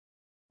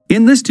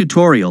In this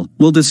tutorial,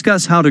 we'll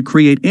discuss how to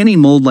create any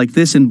mold like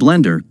this in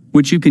Blender,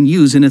 which you can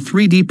use in a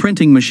 3D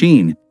printing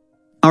machine.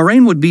 Our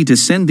aim would be to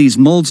send these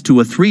molds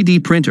to a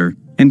 3D printer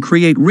and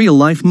create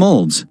real-life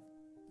molds.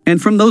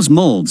 And from those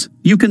molds,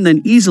 you can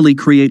then easily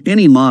create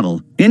any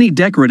model, any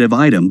decorative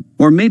item,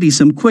 or maybe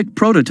some quick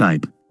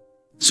prototype.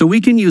 So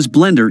we can use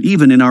Blender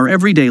even in our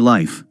everyday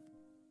life.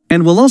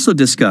 And we'll also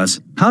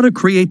discuss how to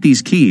create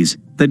these keys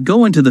that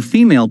go into the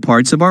female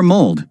parts of our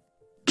mold.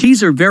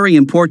 Keys are very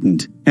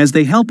important, as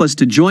they help us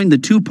to join the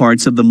two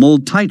parts of the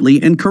mold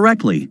tightly and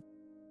correctly.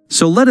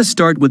 So let us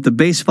start with the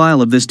base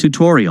file of this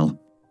tutorial.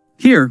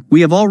 Here, we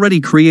have already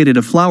created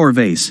a flower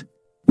vase.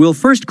 We'll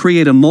first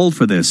create a mold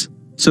for this,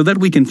 so that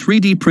we can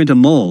 3D print a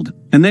mold,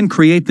 and then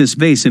create this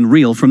vase in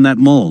real from that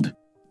mold.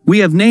 We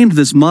have named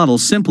this model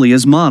simply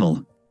as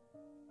model.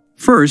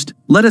 First,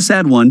 let us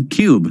add one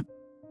cube.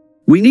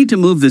 We need to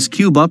move this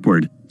cube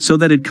upward, so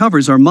that it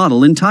covers our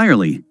model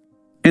entirely.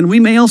 And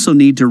we may also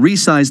need to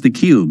resize the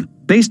cube,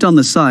 based on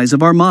the size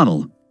of our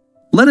model.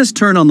 Let us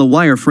turn on the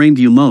wireframe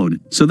view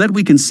mode, so that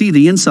we can see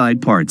the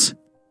inside parts.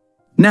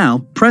 Now,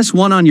 press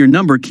 1 on your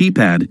number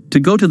keypad to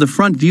go to the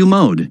front view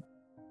mode.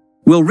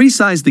 We'll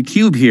resize the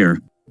cube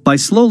here, by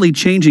slowly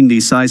changing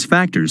these size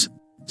factors,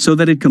 so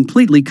that it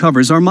completely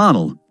covers our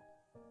model.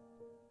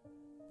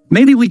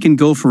 Maybe we can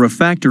go for a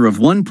factor of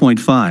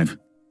 1.5.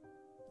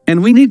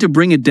 And we need to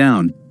bring it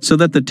down, so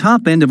that the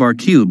top end of our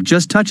cube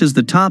just touches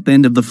the top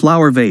end of the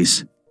flower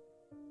vase.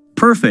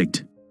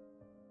 Perfect.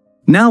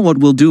 Now what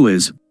we'll do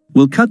is,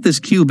 we'll cut this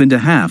cube into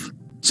half,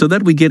 so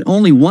that we get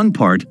only one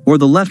part or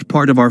the left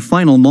part of our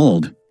final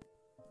mold.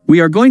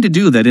 We are going to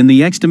do that in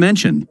the X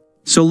dimension.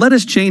 So let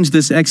us change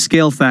this X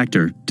scale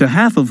factor to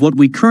half of what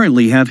we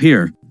currently have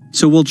here,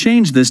 so we'll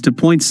change this to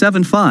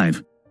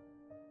 0.75.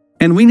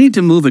 And we need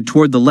to move it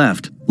toward the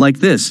left, like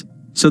this,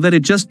 so that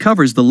it just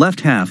covers the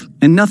left half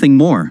and nothing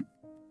more.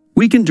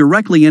 We can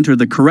directly enter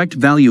the correct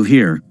value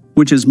here,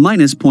 which is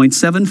minus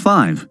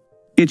 0.75.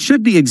 It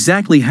should be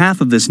exactly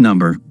half of this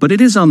number, but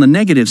it is on the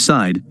negative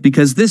side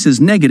because this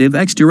is negative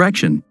X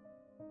direction.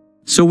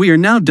 So we are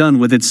now done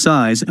with its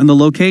size and the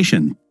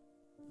location.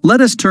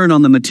 Let us turn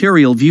on the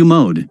material view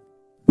mode.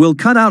 We'll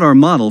cut out our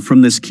model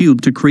from this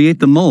cube to create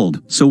the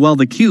mold, so while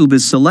the cube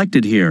is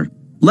selected here,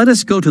 let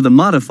us go to the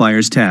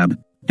Modifiers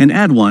tab and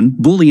add one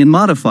Boolean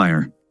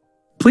modifier.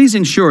 Please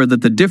ensure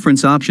that the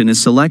difference option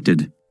is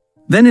selected.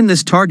 Then in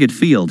this target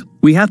field,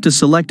 we have to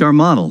select our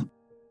model.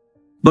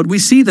 But we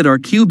see that our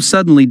cube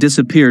suddenly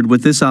disappeared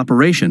with this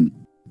operation.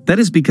 That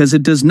is because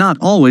it does not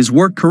always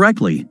work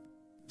correctly.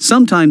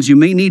 Sometimes you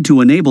may need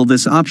to enable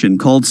this option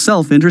called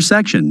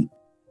self-intersection.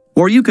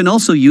 Or you can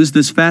also use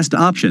this fast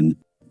option.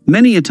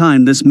 Many a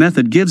time this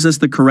method gives us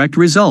the correct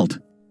result.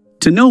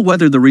 To know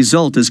whether the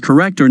result is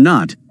correct or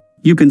not,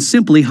 you can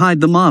simply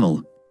hide the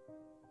model.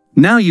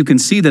 Now you can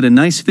see that a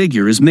nice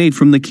figure is made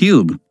from the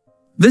cube.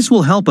 This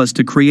will help us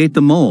to create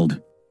the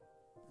mold.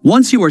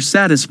 Once you are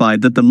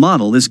satisfied that the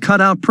model is cut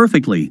out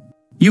perfectly,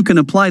 you can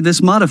apply this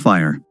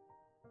modifier.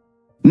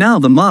 Now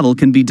the model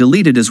can be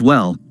deleted as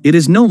well, it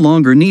is no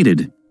longer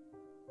needed.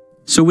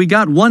 So we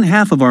got one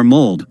half of our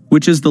mold,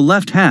 which is the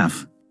left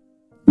half.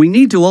 We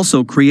need to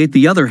also create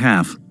the other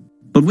half,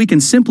 but we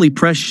can simply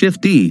press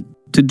Shift-D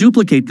to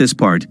duplicate this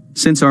part,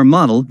 since our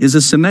model is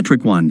a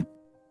symmetric one.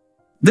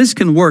 This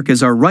can work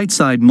as our right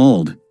side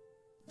mold.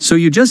 So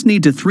you just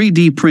need to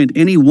 3D print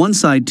any one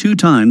side 2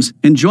 times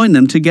and join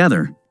them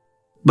together.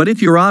 But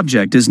if your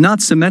object is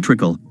not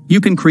symmetrical,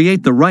 you can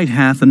create the right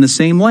half in the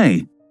same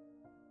way.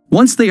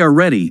 Once they are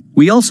ready,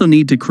 we also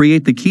need to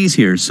create the keys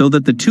here so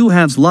that the two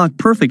halves lock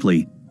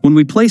perfectly when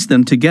we place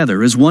them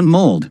together as one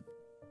mold.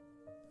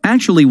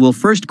 Actually, we'll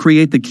first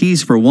create the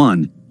keys for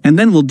one, and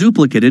then we'll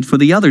duplicate it for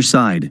the other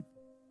side.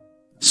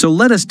 So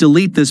let us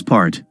delete this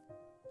part.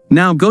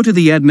 Now go to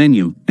the Add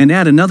menu and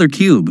add another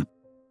cube.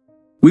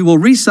 We will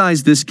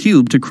resize this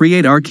cube to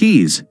create our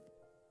keys.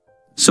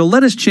 So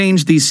let us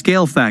change these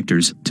scale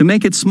factors to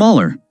make it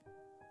smaller.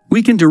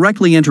 We can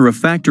directly enter a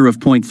factor of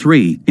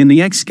 0.3 in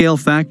the X scale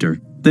factor,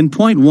 then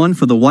 0.1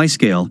 for the Y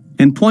scale,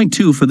 and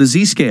 0.2 for the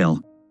Z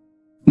scale.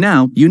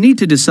 Now, you need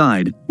to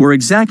decide where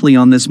exactly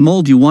on this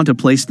mold you want to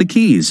place the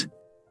keys.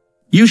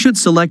 You should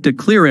select a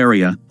clear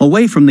area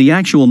away from the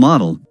actual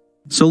model,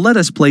 so let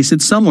us place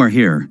it somewhere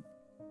here.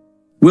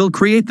 We'll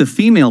create the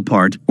female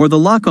part or the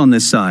lock on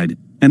this side,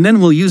 and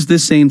then we'll use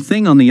this same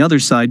thing on the other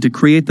side to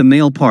create the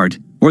male part,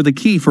 or the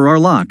key for our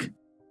lock.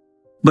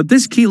 But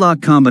this key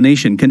lock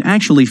combination can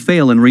actually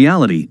fail in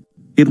reality.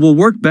 It will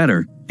work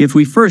better if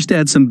we first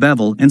add some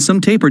bevel and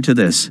some taper to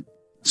this.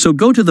 So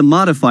go to the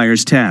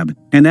Modifiers tab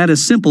and add a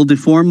simple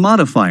deform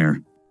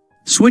modifier.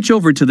 Switch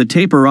over to the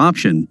taper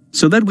option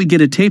so that we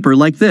get a taper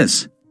like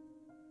this.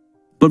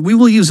 But we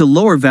will use a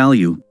lower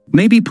value,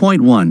 maybe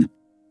 0.1.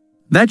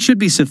 That should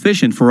be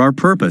sufficient for our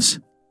purpose.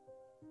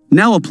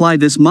 Now apply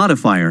this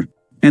modifier,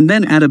 and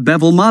then add a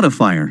bevel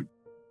modifier.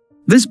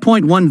 This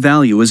 0.1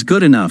 value is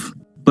good enough,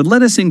 but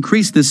let us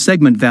increase this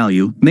segment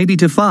value maybe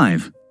to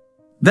 5.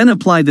 Then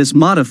apply this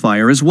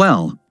modifier as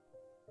well.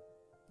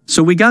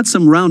 So we got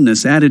some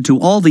roundness added to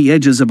all the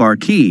edges of our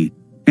key,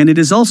 and it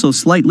is also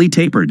slightly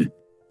tapered.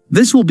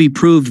 This will be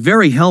proved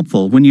very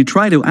helpful when you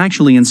try to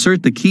actually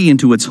insert the key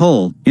into its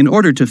hole in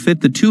order to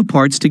fit the two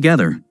parts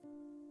together.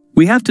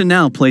 We have to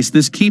now place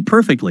this key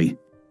perfectly.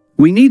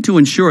 We need to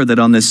ensure that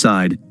on this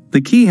side,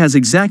 the key has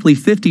exactly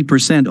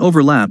 50%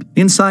 overlap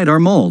inside our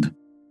mold.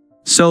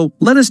 So,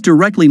 let us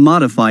directly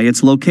modify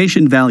its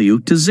location value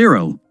to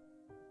 0.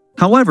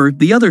 However,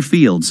 the other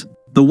fields,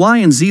 the Y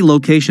and Z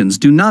locations,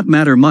 do not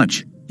matter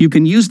much. You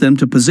can use them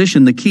to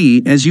position the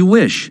key as you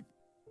wish.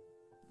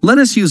 Let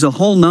us use a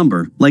whole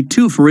number, like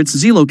 2 for its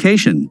Z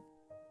location.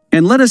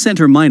 And let us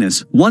enter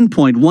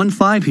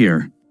 -1.15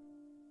 here.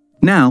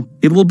 Now,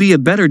 it will be a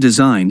better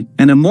design,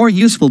 and a more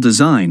useful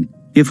design,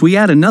 if we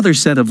add another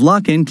set of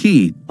lock and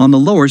key on the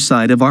lower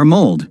side of our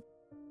mold.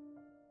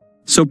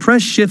 So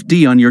press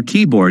Shift-D on your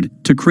keyboard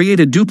to create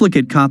a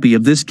duplicate copy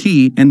of this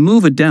key and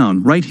move it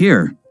down right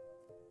here.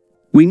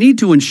 We need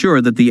to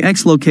ensure that the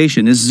X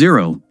location is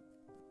 0.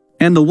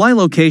 And the Y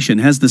location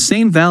has the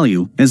same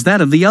value as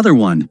that of the other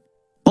one.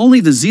 Only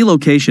the Z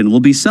location will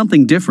be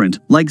something different,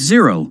 like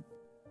 0.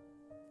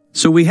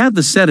 So we have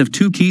the set of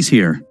 2 keys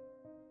here.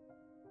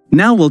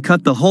 Now we'll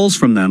cut the holes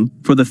from them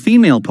for the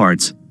female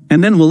parts,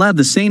 and then we'll add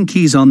the same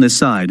keys on this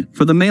side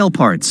for the male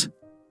parts.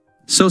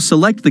 So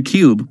select the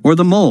cube or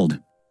the mold.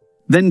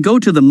 Then go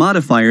to the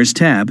Modifiers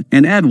tab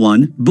and add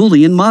one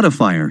Boolean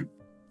modifier.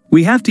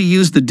 We have to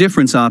use the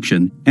difference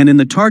option, and in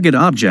the target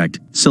object,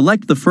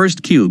 select the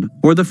first cube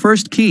or the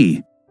first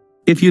key.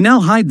 If you now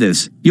hide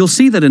this, you'll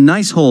see that a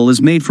nice hole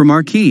is made from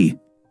our key.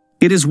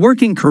 It is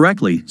working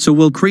correctly, so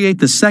we'll create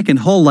the second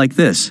hole like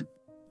this.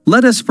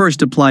 Let us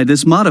first apply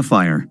this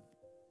modifier.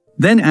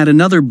 Then add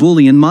another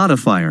Boolean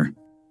modifier.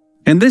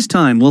 And this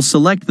time we'll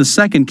select the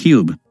second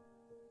cube.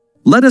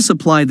 Let us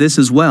apply this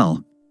as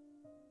well.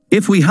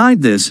 If we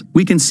hide this,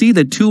 we can see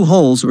that 2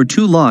 holes or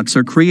 2 locks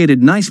are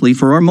created nicely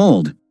for our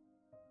mold.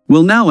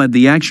 We'll now add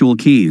the actual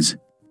keys.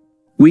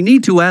 We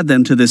need to add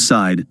them to this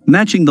side,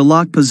 matching the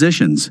lock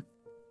positions.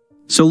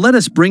 So let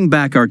us bring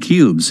back our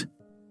cubes.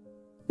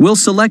 We'll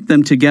select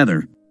them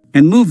together,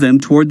 and move them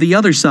toward the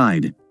other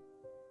side.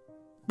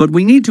 But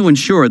we need to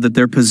ensure that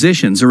their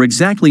positions are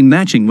exactly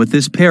matching with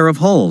this pair of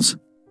holes.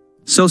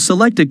 So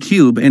select a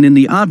cube and in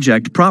the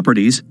Object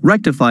Properties,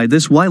 rectify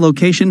this Y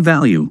location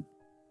value.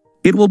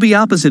 It will be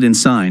opposite in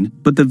sign,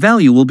 but the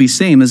value will be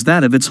same as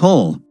that of its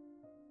hole.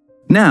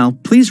 Now,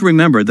 please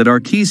remember that our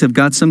keys have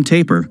got some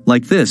taper,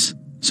 like this,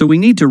 so we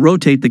need to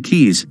rotate the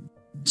keys,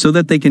 so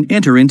that they can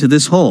enter into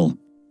this hole.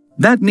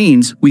 That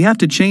means we have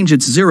to change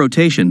its Z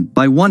rotation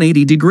by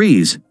 180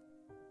 degrees.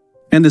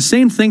 And the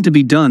same thing to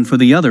be done for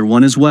the other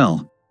one as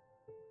well.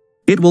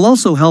 It will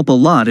also help a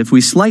lot if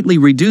we slightly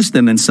reduce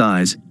them in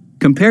size,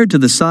 compared to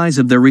the size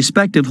of their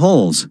respective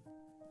holes.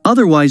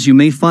 Otherwise you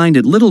may find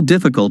it little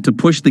difficult to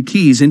push the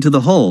keys into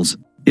the holes,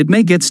 it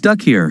may get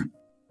stuck here.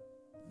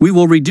 We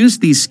will reduce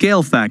these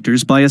scale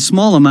factors by a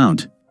small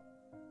amount.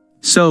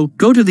 So,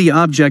 go to the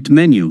Object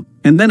menu,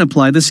 and then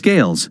apply the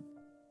scales.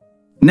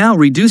 Now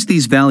reduce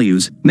these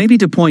values, maybe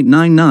to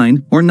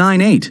 0.99 or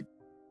 0.98.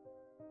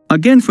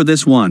 Again for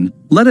this one,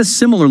 let us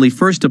similarly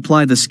first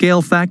apply the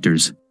scale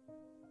factors.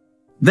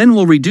 Then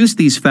we'll reduce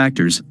these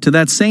factors to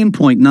that same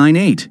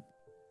 0.98.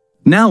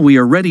 Now we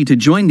are ready to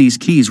join these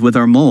keys with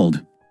our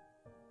mold.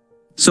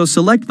 So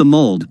select the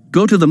mold,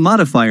 go to the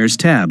Modifiers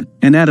tab,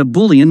 and add a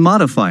Boolean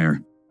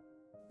modifier.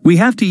 We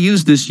have to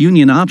use this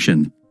union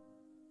option.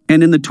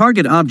 And in the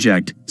target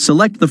object,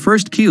 select the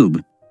first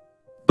cube.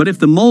 But if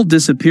the mold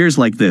disappears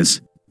like this,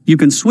 you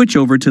can switch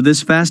over to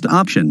this fast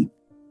option.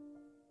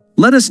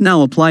 Let us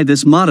now apply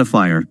this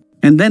modifier,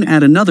 and then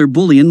add another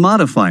Boolean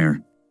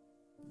modifier.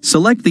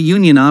 Select the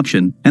union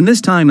option, and this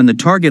time in the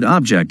target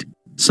object,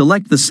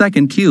 select the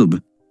second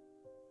cube.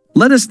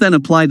 Let us then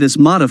apply this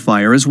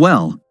modifier as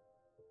well.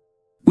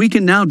 We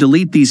can now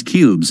delete these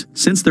cubes,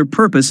 since their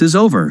purpose is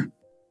over.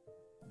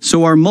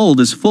 So our mold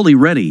is fully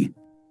ready.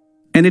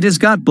 And it has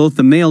got both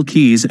the male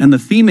keys and the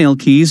female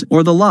keys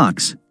or the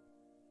locks.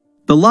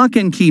 The lock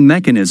and key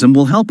mechanism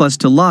will help us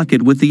to lock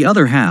it with the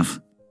other half.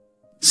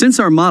 Since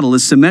our model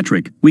is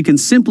symmetric, we can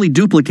simply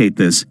duplicate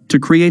this to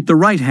create the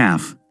right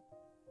half.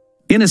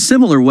 In a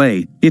similar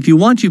way, if you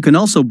want, you can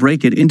also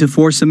break it into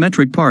 4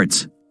 symmetric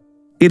parts.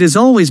 It is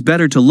always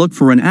better to look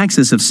for an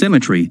axis of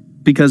symmetry,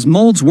 because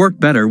molds work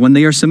better when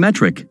they are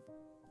symmetric.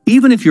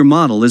 Even if your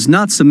model is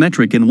not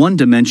symmetric in one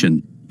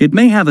dimension, it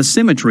may have a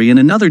symmetry in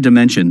another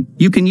dimension,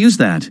 you can use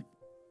that.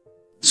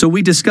 So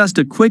we discussed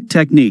a quick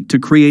technique to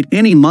create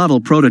any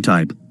model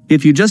prototype,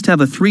 if you just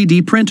have a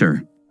 3D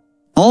printer.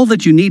 All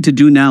that you need to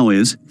do now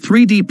is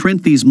 3D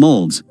print these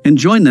molds and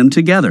join them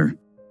together.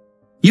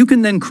 You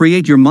can then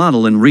create your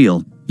model in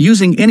real,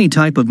 using any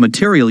type of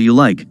material you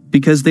like,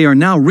 because they are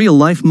now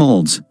real-life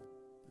molds.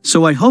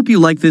 So I hope you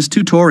like this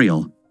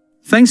tutorial.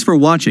 Thanks for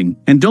watching,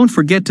 and don't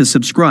forget to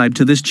subscribe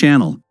to this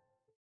channel.